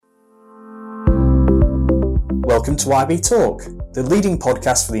Welcome to IB Talk, the leading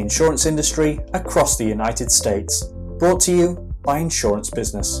podcast for the insurance industry across the United States, brought to you by Insurance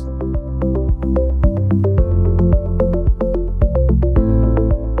Business.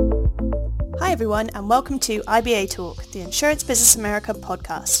 Hi everyone, and welcome to IBA Talk, the Insurance Business America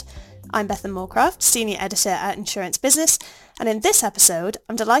podcast. I'm Bethan Moorcraft, Senior Editor at Insurance Business, and in this episode,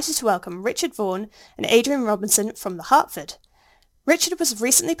 I'm delighted to welcome Richard Vaughan and Adrian Robinson from the Hartford. Richard was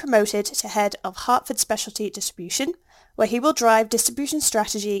recently promoted to head of Hartford Specialty Distribution, where he will drive distribution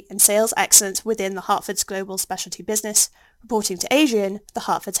strategy and sales excellence within the Hartford's global specialty business, reporting to Adrian, the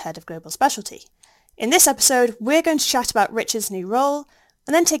Hartford's head of global specialty. In this episode, we're going to chat about Richard's new role,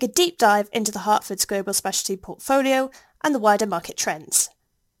 and then take a deep dive into the Hartford's global specialty portfolio and the wider market trends.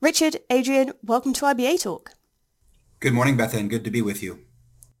 Richard, Adrian, welcome to IBA Talk. Good morning, Bethan. Good to be with you.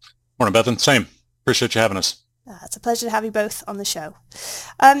 Morning, Bethan. Same. Appreciate you having us. It's a pleasure to have you both on the show.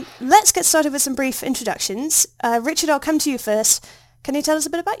 Let's get started with some brief introductions. Richard, I'll come to you first. Can you tell us a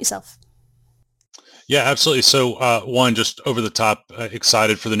bit about yourself? Yeah, absolutely. So one, just over the top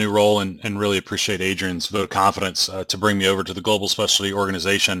excited for the new role and really appreciate Adrian's vote of confidence to bring me over to the Global Specialty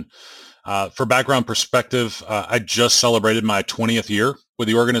Organization. For background perspective, I just celebrated my 20th year with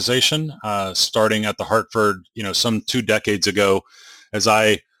the organization, starting at the Hartford, some 2 decades ago as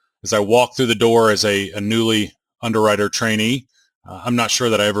I walked through the door as a newly underwriter trainee. I'm not sure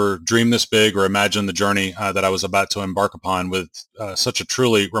that I ever dreamed this big or imagined the journey that I was about to embark upon with such a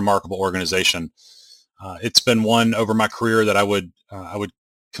truly remarkable organization. It's been one over my career that I would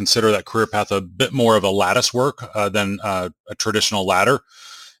consider that career path a bit more of a lattice work than a traditional ladder.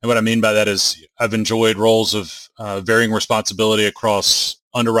 And what I mean by that is I've enjoyed roles of varying responsibility across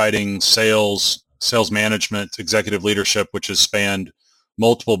underwriting, sales management, executive leadership, which has spanned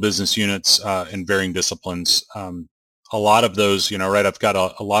multiple business units in varying disciplines. A lot of those, I've got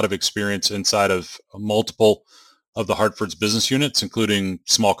a lot of experience inside of multiple of the Hartford's business units, including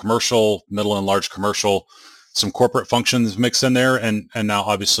small commercial, middle and large commercial, some corporate functions mixed in there, and now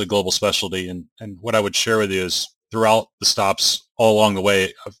obviously global specialty. And what I would share with you is throughout the stops all along the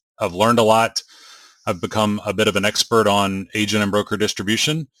way, I've learned a lot. I've become a bit of an expert on agent and broker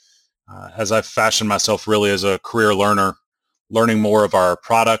distribution as I've fashioned myself really as a career learner, learning more of our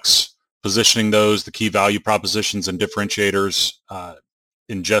products, positioning those, the key value propositions and differentiators,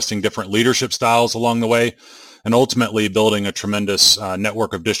 ingesting different leadership styles along the way, and ultimately building a tremendous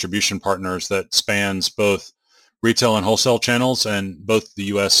network of distribution partners that spans both retail and wholesale channels and both the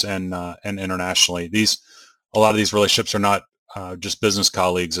U.S. and internationally. A lot of these relationships are not just business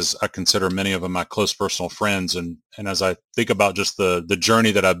colleagues, as I consider many of them my close personal friends. And as I think about just the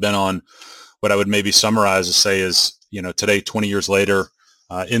journey that I've been on, what I would maybe summarize to say is, today, 20 years later,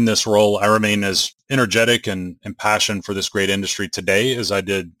 in this role, I remain as energetic and impassioned for this great industry today as I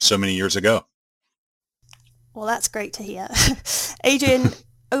did so many years ago. Well, that's great to hear. Adrian,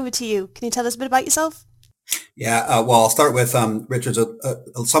 over to you. Can you tell us a bit about yourself? Yeah, I'll start with Richard's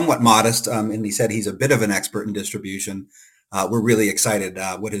somewhat modest, and he said he's a bit of an expert in distribution. We're really excited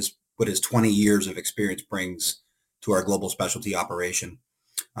what his 20 years of experience brings to our global specialty operation.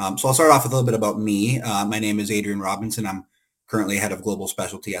 So I'll start off with a little bit about me. My name is Adrian Robinson. I'm currently head of global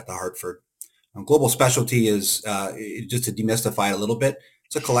specialty at the Hartford. Global specialty is, just to demystify it a little bit,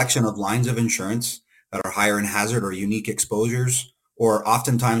 it's a collection of lines of insurance that are higher in hazard or unique exposures, or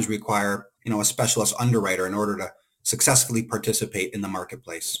oftentimes require, a specialist underwriter in order to successfully participate in the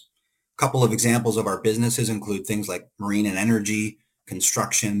marketplace. A couple of examples of our businesses include things like marine and energy,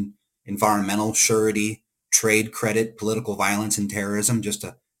 construction, environmental surety, trade credit, political violence, and terrorism, just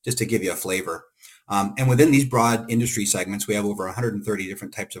to give you a flavor. And within these broad industry segments, we have over 130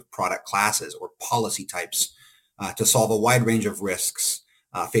 different types of product classes or policy types to solve a wide range of risks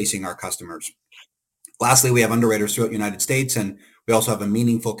facing our customers. Lastly, we have underwriters throughout the United States, and we also have a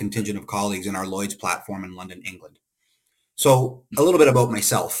meaningful contingent of colleagues in our Lloyd's platform in London, England. So a little bit about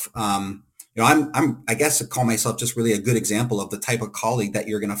myself. I guess I call myself just really a good example of the type of colleague that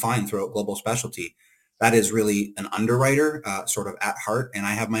you're going to find throughout global specialty. That is really an underwriter, sort of at heart, and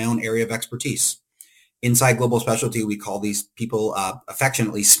I have my own area of expertise. Inside global specialty, we call these people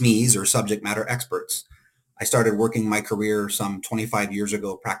affectionately SMEs, or subject matter experts. I started working my career some 25 years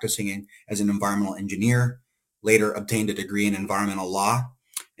ago practicing as an environmental engineer, later obtained a degree in environmental law,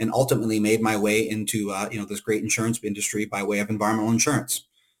 and ultimately made my way into this great insurance industry by way of environmental insurance.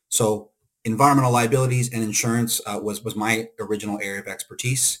 So environmental liabilities and insurance was my original area of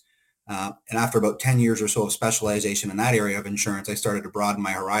expertise. And after about 10 years or so of specialization in that area of insurance, I started to broaden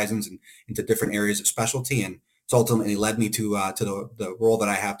my horizons and into different areas of specialty, and it's ultimately led me to the role that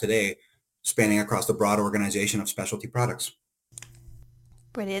I have today, spanning across the broad organization of specialty products.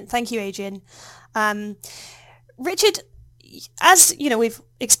 Brilliant. Thank you, Adrian. Richard, as you know, we've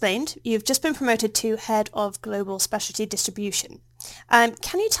explained, you've just been promoted to Head of Global Specialty Distribution.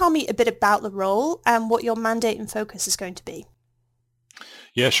 Can you tell me a bit about the role and what your mandate and focus is going to be?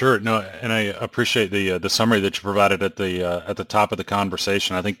 Yeah, sure. No, and I appreciate the summary that you provided at the top of the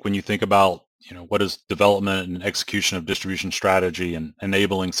conversation. I think when you think about what is development and execution of distribution strategy and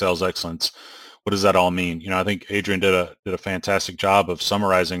enabling sales excellence, what does that all mean? I think Adrian did a fantastic job of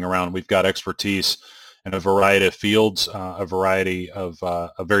summarizing around. We've got expertise in a variety of fields, a variety of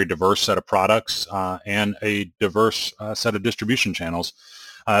a very diverse set of products, and a diverse set of distribution channels.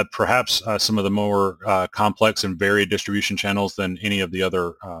 Perhaps some of the more complex and varied distribution channels than any of the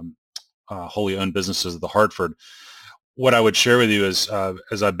other wholly owned businesses of the Hartford. What I would share with you is,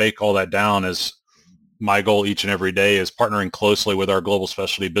 as I bake all that down, is my goal each and every day is partnering closely with our global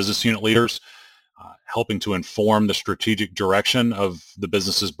specialty business unit leaders, helping to inform the strategic direction of the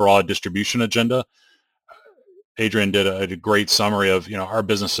business's broad distribution agenda. Adrian did a great summary of, our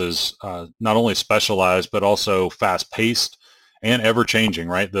businesses not only specialized, but also fast-paced and ever-changing,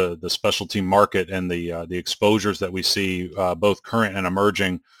 right? The specialty market and the exposures that we see, both current and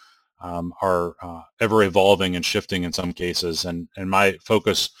emerging, are ever evolving and shifting in some cases. And my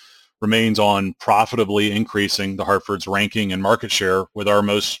focus remains on profitably increasing the Hartford's ranking and market share with our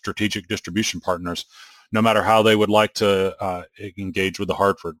most strategic distribution partners, no matter how they would like to engage with the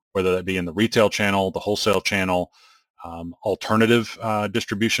Hartford, whether that be in the retail channel, the wholesale channel, alternative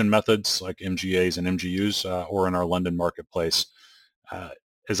distribution methods like MGAs and MGUs, or in our London marketplace.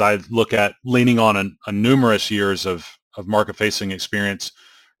 As I look at leaning on a numerous years of market-facing experience,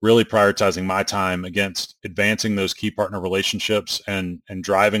 really prioritizing my time against advancing those key partner relationships and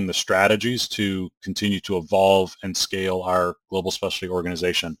driving the strategies to continue to evolve and scale our global specialty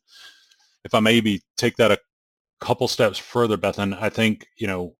organization. If I maybe take that a couple steps further, Bethan, I think,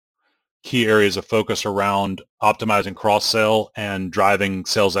 key areas of focus around optimizing cross-sell and driving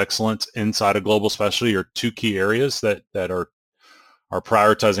sales excellence inside of global specialty are two key areas that are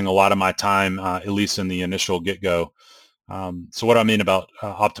prioritizing a lot of my time, at least in the initial get-go. So what I mean about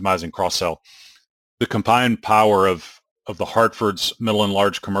optimizing cross-sell, the combined power of the Hartford's middle and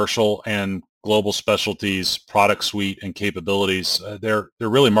large commercial and global specialties product suite and capabilities, they're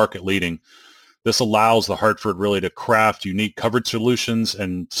really market leading. This allows the Hartford really to craft unique coverage solutions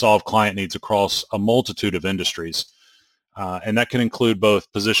and solve client needs across a multitude of industries. And that can include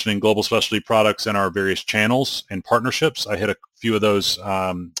both positioning global specialty products in our various channels and partnerships. I hit a few of those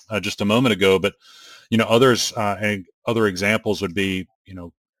just a moment ago, but others and other examples would be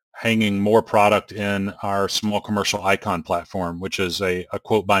hanging more product in our small commercial icon platform, which is a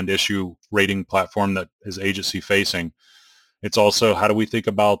quote bind issue rating platform that is agency facing. It's also how do we think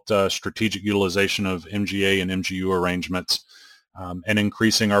about strategic utilization of MGA and MGU arrangements, and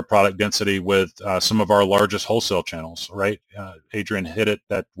increasing our product density with some of our largest wholesale channels, right? Adrian hit it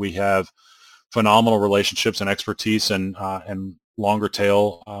that we have phenomenal relationships and expertise and longer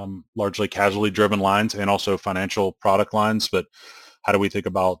tail, largely casualty driven lines and also financial product lines. But how do we think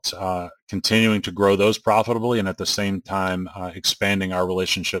about continuing to grow those profitably and at the same time expanding our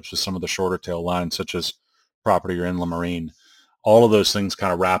relationships with some of the shorter tail lines such as property or inland marine? All of those things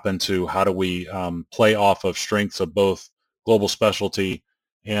kind of wrap into how do we play off of strengths of both global specialty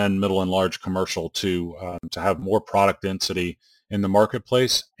and middle and large commercial to have more product density in the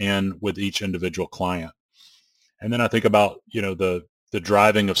marketplace and with each individual client. And then I think about, the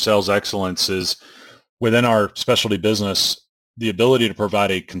driving of sales excellence is within our specialty business, the ability to provide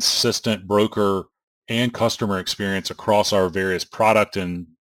a consistent broker and customer experience across our various product and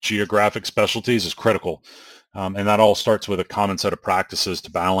geographic specialties is critical. And that all starts with a common set of practices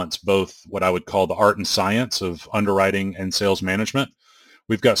to balance both what I would call the art and science of underwriting and sales management.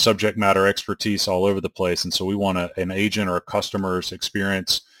 We've got subject matter expertise all over the place. And so we want an agent or a customer's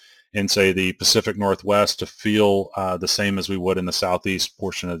experience in, say, the Pacific Northwest to feel the same as we would in the Southeast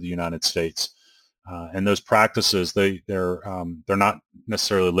portion of the United States. And those practices, they're not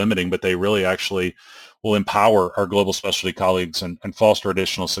necessarily limiting, but they really actually will empower our global specialty colleagues and foster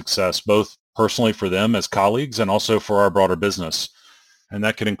additional success, both personally for them as colleagues and also for our broader business. And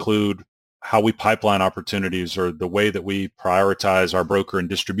that could include how we pipeline opportunities or the way that we prioritize our broker and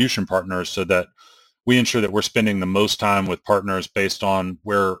distribution partners so that we ensure that we're spending the most time with partners based on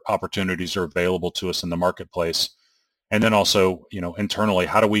where opportunities are available to us in the marketplace. And then also, internally,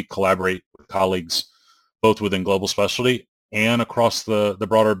 how do we collaborate with colleagues both within global specialty and across the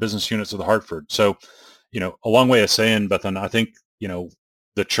broader business units of the Hartford? So, a long way of saying, Bethan, I think,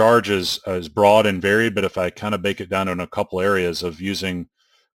 the charge is broad and varied, but if I kind of bake it down in a couple areas of using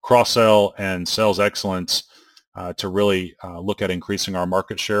cross-sell and sales excellence to really look at increasing our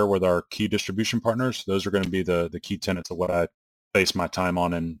market share with our key distribution partners. Those are going to be the key tenets of what I base my time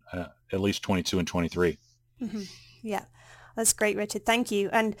on in at least 22 and 23. Mm-hmm. Yeah. That's great, Richard. Thank you.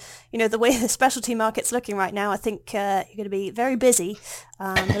 And, the way the specialty market's looking right now, I think you're going to be very busy,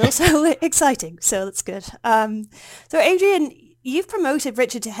 but also exciting. So that's good. So Adrian, you've promoted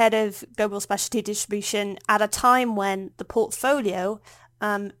Richard to head of global specialty distribution at a time when the portfolio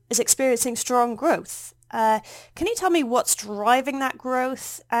is experiencing strong growth. Can you tell me what's driving that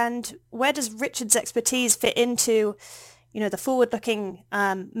growth, and where does Richard's expertise fit into, the forward-looking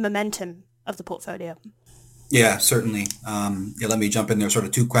momentum of the portfolio? Yeah, certainly. Let me jump in there. Sort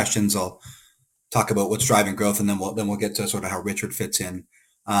of two questions. I'll talk about what's driving growth, and then we'll get to sort of how Richard fits in.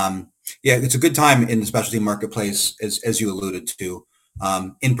 It's a good time in the specialty marketplace, as you alluded to.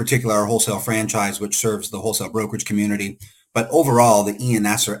 In particular, our wholesale franchise, which serves the wholesale brokerage community, but overall, the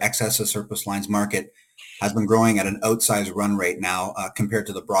E&S or excess of surplus lines market has been growing at an outsized run rate now compared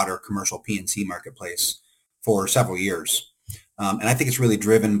to the broader commercial P&C marketplace for several years. And I think it's really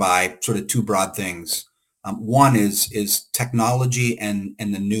driven by sort of two broad things. One is technology and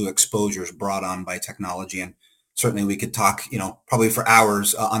the new exposures brought on by technology. And certainly we could talk, probably for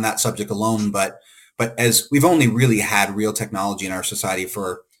hours on that subject alone. But as we've only really had real technology in our society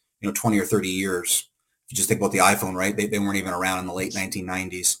for, 20 or 30 years. If you just think about the iPhone, right? They weren't even around in the late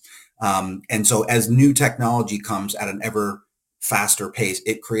 1990s. And so as new technology comes at an ever faster pace,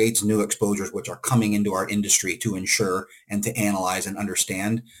 it creates new exposures which are coming into our industry to insure and to analyze and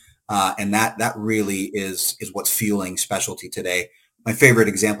understand. And that really is what's fueling specialty today. My favorite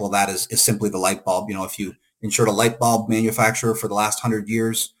example of that is simply the light bulb. If you insured a light bulb manufacturer for the last 100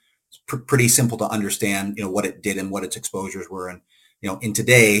 years, it's pretty simple to understand, what it did and what its exposures were. And, in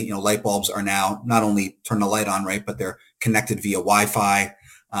today, light bulbs are now not only turn the light on, right, but they're connected via Wi-Fi.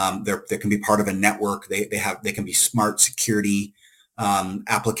 They can be part of a network. They can be smart security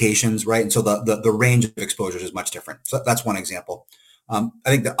applications, right? And so the range of exposures is much different. So that's one example. I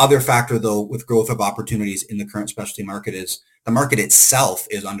think the other factor, though, with growth of opportunities in the current specialty market is the market itself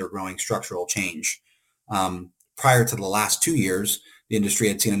is undergoing structural change. Prior to the last 2 years, the industry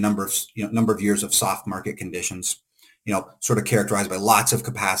had seen a number of years of soft market conditions, sort of characterized by lots of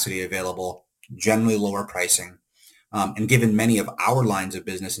capacity available, generally lower pricing. And given many of our lines of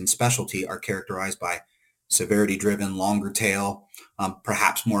business in specialty are characterized by severity-driven, longer tail,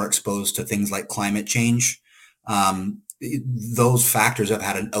 perhaps more exposed to things like climate change, those factors have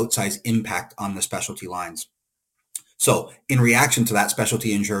had an outsized impact on the specialty lines. So in reaction to that,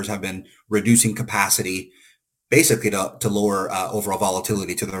 specialty insurers have been reducing capacity basically to lower overall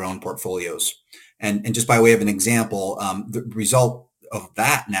volatility to their own portfolios. And just by way of an example, the result of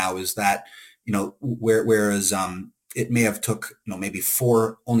that now is that, whereas it may have took, maybe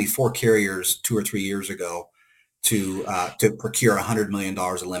only four carriers 2 or 3 years ago to procure $100 million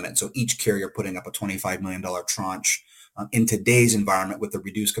of limit. So each carrier putting up a $25 million tranche. In today's environment with the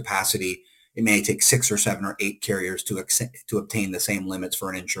reduced capacity, it may take 6 or 7 or 8 carriers to obtain the same limits for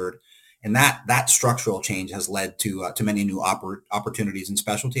an insured. And that structural change has led to many new opportunities in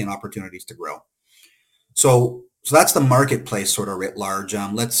specialty and opportunities to grow. So that's the marketplace sort of writ large.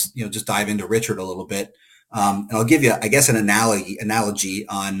 Let's just dive into Richard a little bit. And I'll give you, I guess, an analogy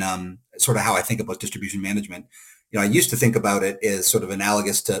on sort of how I think about distribution management. I used to think about it as sort of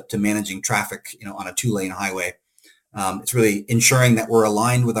analogous to managing traffic, on a 2-lane highway. It's really ensuring that we're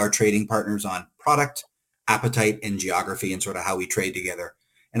aligned with our trading partners on product, appetite, and geography, and sort of how we trade together.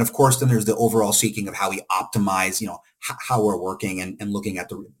 And of course, then there's the overall seeking of how we optimize, how we're working and looking at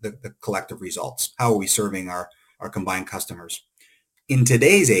the collective results. How are we serving our combined customers? In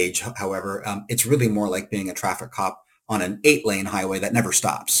today's age, however, it's really more like being a traffic cop on an 8-lane highway that never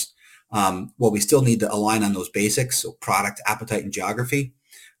stops. We still need to align on those basics, so product, appetite, and geography.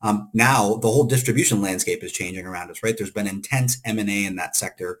 Now the whole distribution landscape is changing around us, right? There's been intense M&A in that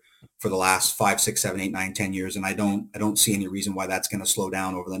sector for the last 5, 6, 7, 8, 9, 10 years, and I don't see any reason why that's going to slow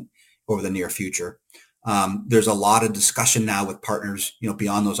down over the near future. There's a lot of discussion now with partners,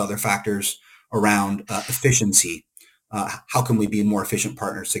 beyond those other factors around efficiency. How can we be more efficient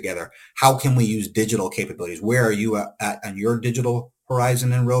partners together? How can we use digital capabilities? Where are you at on your digital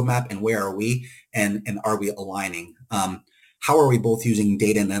horizon and roadmap, and where are we? And are we aligning? How are we both using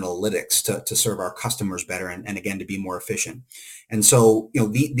data and analytics to serve our customers better and again, to be more efficient? And so,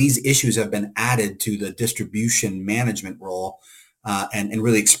 these issues have been added to the distribution management role and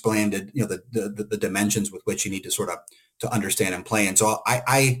really expanded, the dimensions with which you need to sort of to understand and play. And so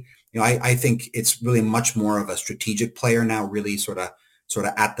I think it's really much more of a strategic player now, really sort of sort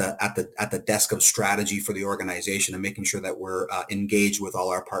of at the desk of strategy for the organization and making sure that we're engaged with all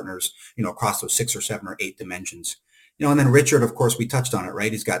our partners, across those 6 or 7 or 8 dimensions. And then Richard, of course, we touched on it,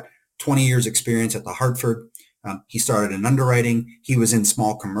 right? He's got 20 years experience at the Hartford. He started in underwriting. He was in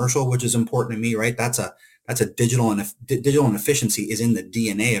small commercial, which is important to me, right? That's a digital and efficiency is in the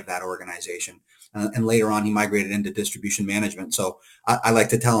DNA of that organization. And later on, he migrated into distribution management. So I like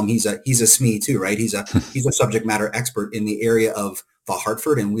to tell him he's a SME too, right? He's a subject matter expert in the area of the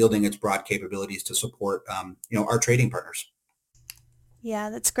Hartford and wielding its broad capabilities to support, our trading partners.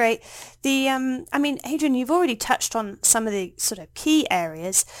 Yeah, that's great. Adrian, you've already touched on some of the sort of key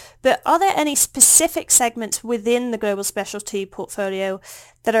areas, but are there any specific segments within the global specialty portfolio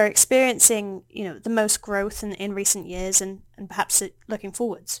that are experiencing, the most growth in recent years and perhaps looking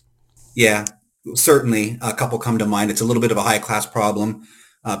forwards? Yeah, certainly a couple come to mind. It's a little bit of a high class problem,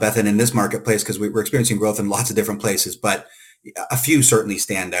 Bethan, in this marketplace because we're experiencing growth in lots of different places, but a few certainly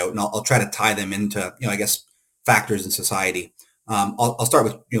stand out, and I'll try to tie them into, factors in society. I'll start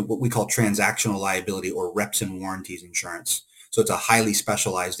with what we call transactional liability or reps and warranties insurance. So it's a highly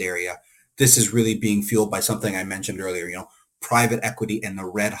specialized area. This is really being fueled by something I mentioned earlier, private equity and the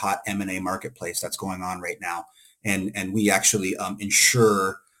red hot M&A marketplace that's going on right now. And we actually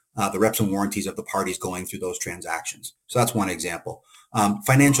insure the reps and warranties of the parties going through those transactions. So that's one example.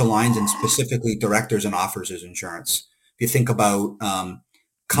 Financial lines and specifically directors and officers insurance. If you think about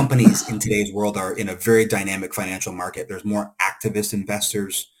companies in today's world are in a very dynamic financial market. There's more activist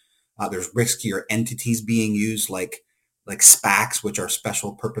investors. There's riskier entities being used like SPACs, which are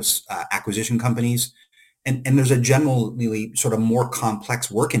special purpose acquisition companies. And there's a generally sort of more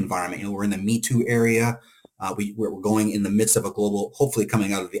complex work environment. We're in the Me Too area. We're going in the midst of a global, hopefully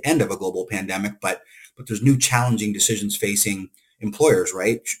coming out of the end of a global pandemic, but there's new challenging decisions facing employers,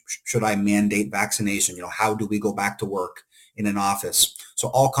 right? Should I mandate vaccination? How do we go back to work in an office? So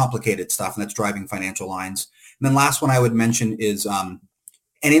all complicated stuff, and that's driving financial lines. And then last one I would mention is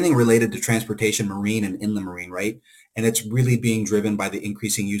anything related to transportation, marine and inland marine, right? And it's really being driven by the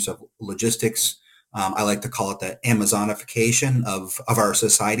increasing use of logistics. I like to call it the Amazonification of our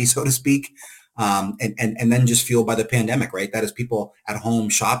society, so to speak. And then just fueled by the pandemic, right? That is people at home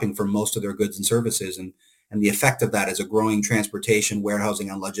shopping for most of their goods and services. And the effect of that is a growing transportation,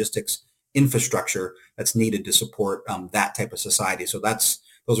 warehousing, and logistics infrastructure that's needed to support that type of society. So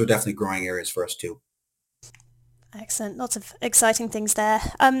those are definitely growing areas for us too. Excellent. Lots of exciting things there.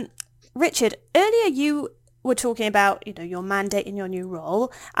 Richard, earlier you were talking about, your mandate in your new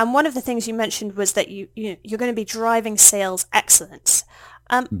role. And one of the things you mentioned was that you're going to be driving sales excellence.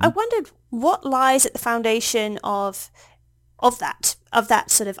 I wondered what lies at the foundation of that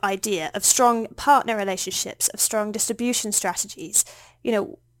sort of idea of strong partner relationships, of strong distribution strategies.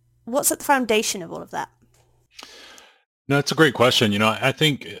 What's at the foundation of all of that? No, that's a great question. I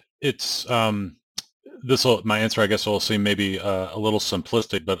think it's my answer, I guess, will seem maybe a little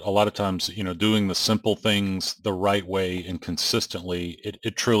simplistic, but a lot of times, doing the simple things the right way and consistently,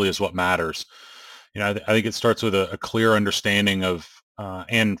 it truly is what matters. I think it starts with a clear understanding of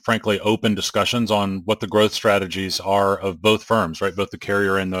and frankly, open discussions on what the growth strategies are of both firms, right? Both the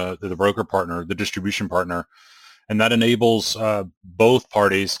carrier and the broker partner, the distribution partner. And that enables both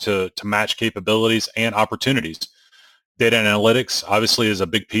parties to match capabilities and opportunities. Data analytics obviously is a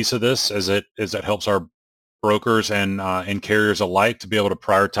big piece of this as it helps our brokers and carriers alike to be able to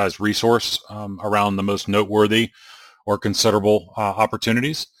prioritize resource around the most noteworthy or considerable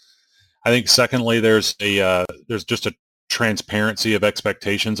opportunities. I think secondly, there's just a transparency of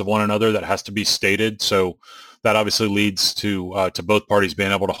expectations of one another that has to be stated. So that obviously leads to both parties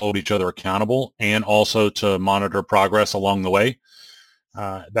being able to hold each other accountable and also to monitor progress along the way.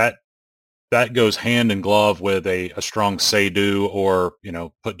 That goes hand in glove with a strong say-do, or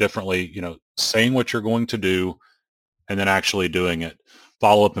put differently, saying what you're going to do and then actually doing it.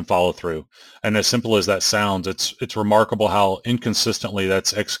 Follow up and follow through. And as simple as that sounds, it's remarkable how inconsistently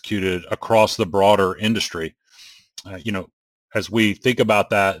that's executed across the broader industry. As we think about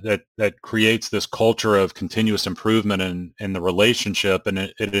that creates this culture of continuous improvement in the relationship, and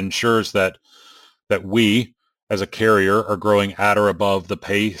it ensures that we as a carrier are growing at or above the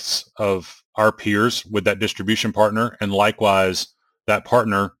pace of our peers with that distribution partner, and likewise that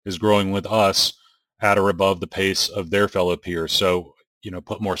partner is growing with us at or above the pace of their fellow peers. So,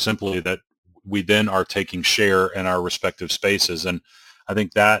 put more simply, that we then are taking share in our respective spaces. And I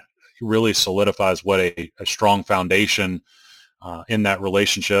think that really solidifies what a strong foundation in that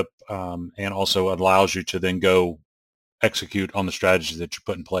relationship, and also allows you to then go execute on the strategies that you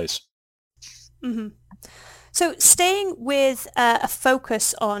put in place. Mm-hmm. So staying with a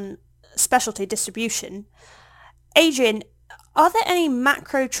focus on specialty distribution, Adrian, Are there any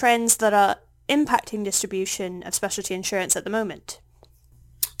macro trends that are impacting distribution of specialty insurance at the moment?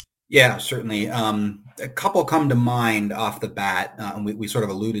 Yeah, certainly. A couple come to mind off the bat, and we sort of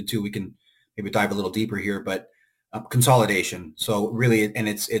alluded to. We can maybe dive a little deeper here, but consolidation. So really, and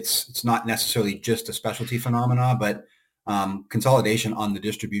it's not necessarily just a specialty phenomena, but consolidation on the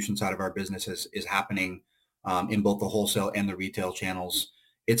distribution side of our business is happening in both the wholesale and the retail channels.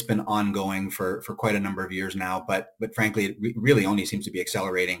 It's been ongoing for quite a number of years now, but frankly, it really only seems to be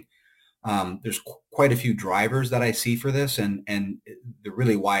accelerating. There's quite a few drivers that I see for this, and they're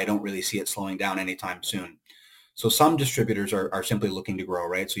really why I don't really see it slowing down anytime soon. So some distributors are simply looking to grow,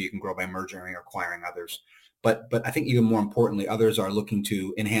 right? So you can grow by merging or acquiring others. But I think even more importantly, others are looking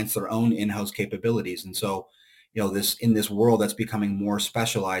to enhance their own in-house capabilities. And so, this in this world that's becoming more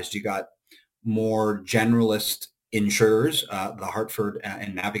specialized, you got more generalist insurers. The Hartford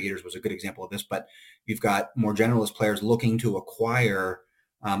and Navigators was a good example of this, but you've got more generalist players looking to acquire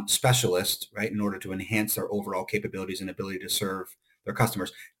specialists, right, in order to enhance their overall capabilities and ability to serve their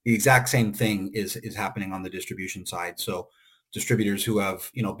customers. The exact same thing is happening on the distribution side. So distributors who have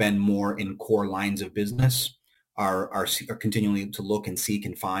been more in core lines of business are continuing to look and seek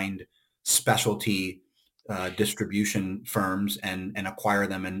and find specialty distribution firms and acquire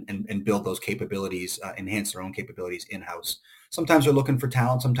them and build those capabilities, enhance their own capabilities in-house. Sometimes they're looking for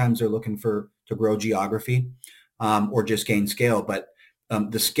talent. Sometimes they're looking to grow geography or just gain scale. But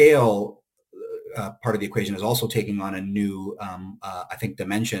the scale part of the equation is also taking on a new, I think,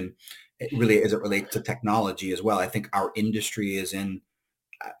 dimension, really as it relates to technology as well. I think our industry is in,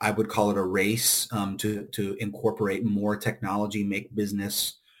 I would call it a race to incorporate more technology, make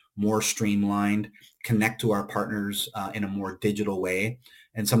business more streamlined, connect to our partners in a more digital way.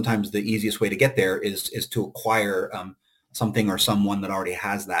 And sometimes the easiest way to get there is to acquire something or someone that already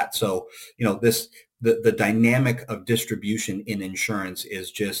has that. So, the dynamic of distribution in insurance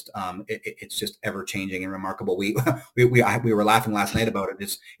is just it's just ever changing and remarkable. We were laughing last night about it.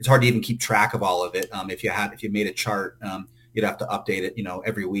 It's hard to even keep track of all of it. If you made a chart, you'd have to update it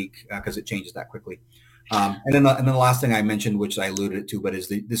every week because it changes that quickly. And then the last thing I mentioned, which I alluded to, but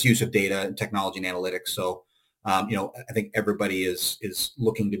is this use of data and technology and analytics. So I think everybody is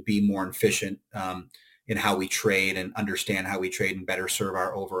looking to be more efficient in how we trade and understand how we trade and better serve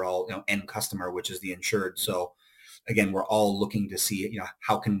our overall end customer, which is the insured. So again, we're all looking to see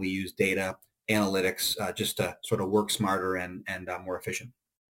how can we use data analytics just to sort of work smarter and more efficient.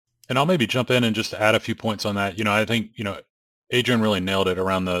 And I'll maybe jump in and just add a few points on that. I think Adrian really nailed it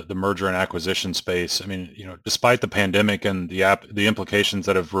around the merger and acquisition space. I mean, despite the pandemic and the implications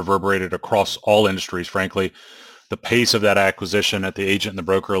that have reverberated across all industries, frankly, the pace of that acquisition at the agent and the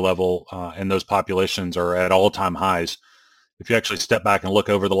broker level and those populations are at all-time highs. If you actually step back and look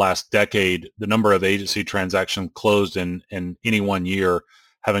over the last decade, the number of agency transactions closed in any one year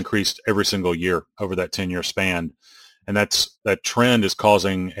have increased every single year over that 10-year span. And that trend is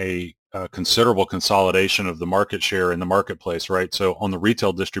causing a considerable consolidation of the market share in the marketplace, right? So on the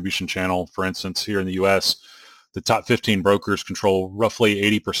retail distribution channel, for instance, here in the U.S., the top 15 brokers control roughly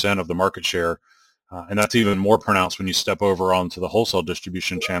 80% of the market share. And that's even more pronounced when you step over onto the wholesale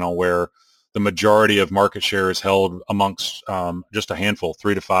distribution channel, where the majority of market share is held amongst just a handful,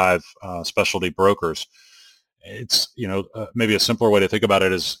 3 to 5 specialty brokers. It's, maybe a simpler way to think about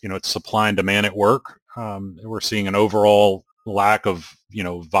it is, it's supply and demand at work. We're seeing an overall lack of,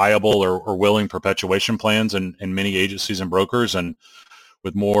 viable or willing perpetuation plans in many agencies and brokers. And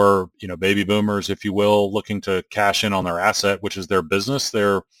with more, baby boomers, if you will, looking to cash in on their asset, which is their business,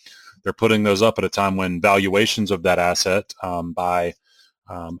 they're putting those up at a time when valuations of that asset by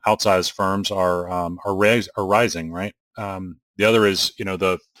outsized firms are rising, right? The other is,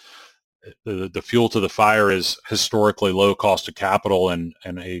 the fuel to the fire is historically low cost of capital and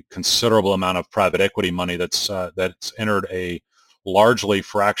a considerable amount of private equity money that's entered a largely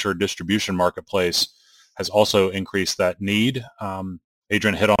fractured distribution marketplace has also increased that need.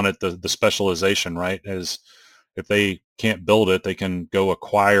 Adrian hit on it, the specialization, right? As if they can't build it, they can go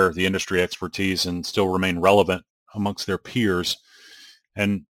acquire the industry expertise and still remain relevant amongst their peers.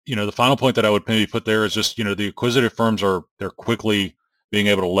 And, the final point that I would maybe put there is just, the acquisitive firms they're quickly being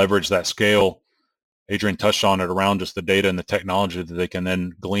able to leverage that scale. Adrian touched on it around just the data and the technology that they can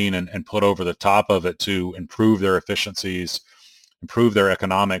then glean and put over the top of it to improve their efficiencies, improve their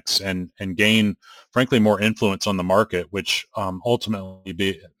economics, and gain, frankly, more influence on the market, which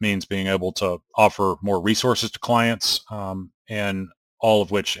ultimately means being able to offer more resources to clients, and all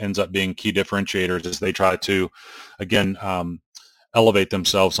of which ends up being key differentiators as they try to, again, elevate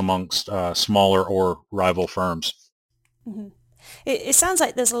themselves amongst smaller or rival firms. Mm-hmm. It sounds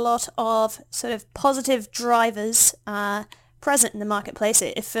like there's a lot of sort of positive drivers present in the marketplace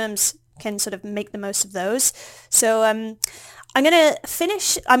if firms can sort of make the most of those. So I'm going to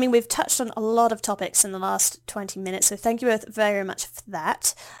finish. I mean, we've touched on a lot of topics in the last 20 minutes, so thank you both very much for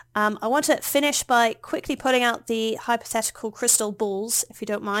that. I want to finish by quickly putting out the hypothetical crystal balls, if you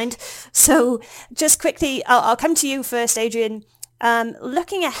don't mind. So just quickly, I'll come to you first, Adrian.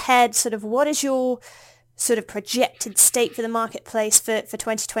 Looking ahead, sort of what is your sort of projected state for the marketplace for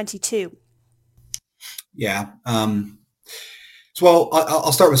 2022? Yeah. So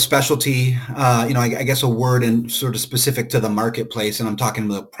I'll start with specialty. I guess a word and sort of specific to the marketplace, and I'm talking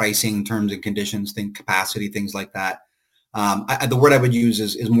about pricing, terms and conditions, capacity, things like that. The word I would use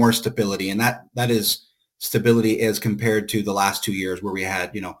is more stability, and that is stability as compared to the last 2 years where we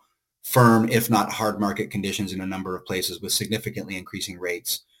had firm, if not hard market conditions in a number of places with significantly increasing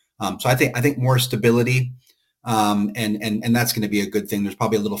rates. So I think more stability. And that's going to be a good thing. There's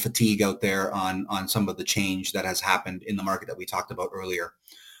probably a little fatigue out there on some of the change that has happened in the market that we talked about earlier.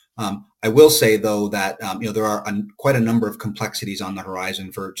 I will say though that there are quite a number of complexities on the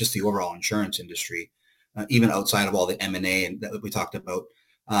horizon for just the overall insurance industry, even outside of all the M&A and that we talked about.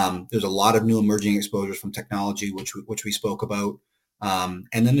 There's a lot of new emerging exposures from technology, which we spoke about, and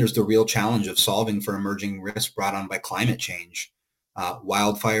then there's the real challenge of solving for emerging risks brought on by climate change.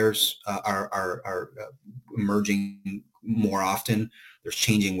 Wildfires are emerging more often. There's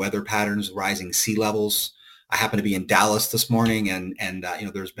changing weather patterns, rising sea levels. I happen to be in Dallas this morning, and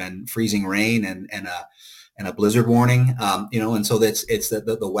there's been freezing rain and a blizzard warning. And so it's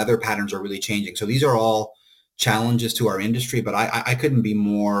the weather patterns are really changing. So these are all challenges to our industry, but I couldn't be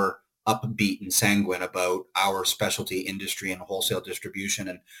more upbeat and sanguine about our specialty industry and wholesale distribution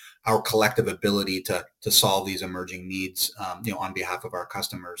and our collective ability to solve these emerging needs, on behalf of our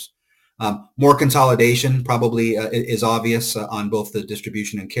customers. More consolidation probably is obvious on both the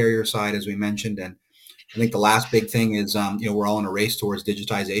distribution and carrier side, as we mentioned. And I think the last big thing is, we're all in a race towards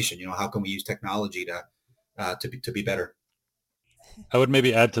digitization. How can we use technology to be better? I would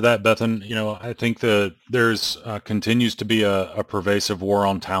maybe add to that, Bethan. I think that there's continues to be a pervasive war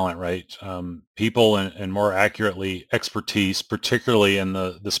on talent, right? People and more accurately expertise, particularly in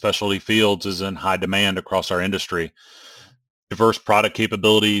the specialty fields, is in high demand across our industry. Diverse product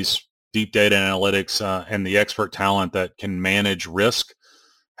capabilities, deep data analytics, and the expert talent that can manage risk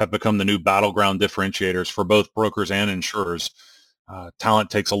have become the new battleground differentiators for both brokers and insurers. Talent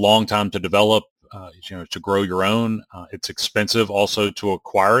takes a long time to develop. To grow your own. It's expensive also to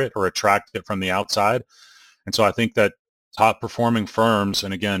acquire it or attract it from the outside. And so I think that top performing firms,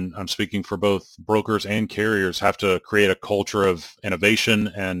 and again, I'm speaking for both brokers and carriers, have to create a culture of innovation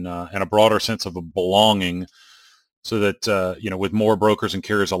and a broader sense of a belonging so that, with more brokers and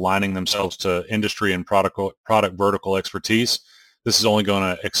carriers aligning themselves to industry and product vertical expertise, this is only going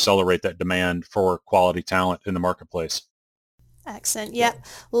to accelerate that demand for quality talent in the marketplace. Excellent. Yep.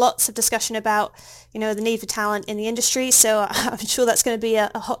 Lots of discussion about, the need for talent in the industry. So I'm sure that's going to be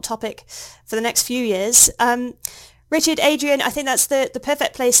a hot topic for the next few years. Richard, Adrian, I think that's the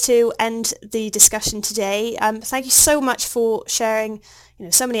perfect place to end the discussion today. Thank you so much for sharing,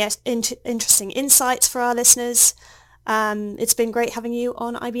 so many interesting insights for our listeners. It's been great having you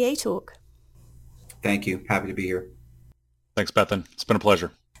on IBA Talk. Thank you. Happy to be here. Thanks, Bethan. It's been a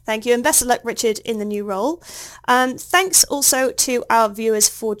pleasure. Thank you, and best of luck, Richard, in the new role. Thanks also to our viewers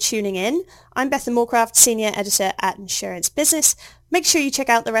for tuning in. I'm Bethan Moorcraft, Senior Editor at Insurance Business. Make sure you check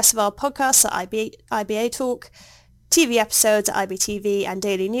out the rest of our podcasts at IBA Talk, TV episodes at IBTV, and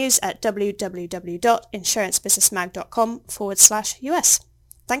daily news at www.insurancebusinessmag.com/US.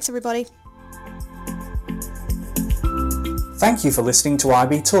 Thanks, everybody. Thank you for listening to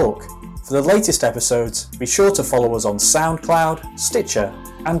IB Talk. For the latest episodes, be sure to follow us on SoundCloud, Stitcher,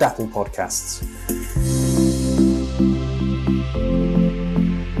 and Apple Podcasts.